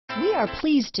We are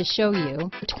pleased to show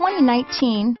you the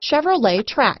 2019 Chevrolet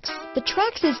Trax. The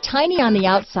Trax is tiny on the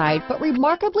outside, but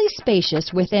remarkably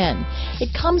spacious within.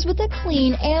 It comes with a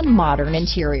clean and modern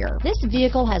interior. This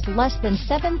vehicle has less than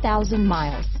 7,000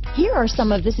 miles. Here are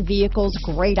some of this vehicle's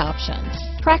great options: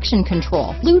 traction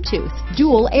control, Bluetooth,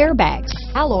 dual airbags,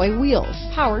 alloy wheels,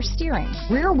 power steering,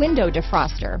 rear window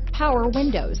defroster, power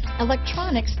windows,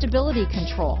 electronic stability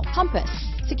control, compass,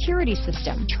 security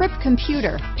system, trip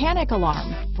computer, panic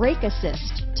alarm, brake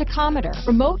assist, tachometer,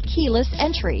 remote keyless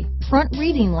entry, front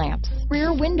reading lamps,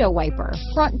 rear window wiper,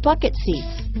 front bucket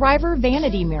seats, driver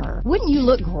vanity mirror. Wouldn't you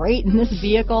look great in this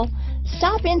vehicle?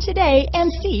 Stop in today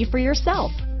and see for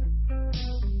yourself.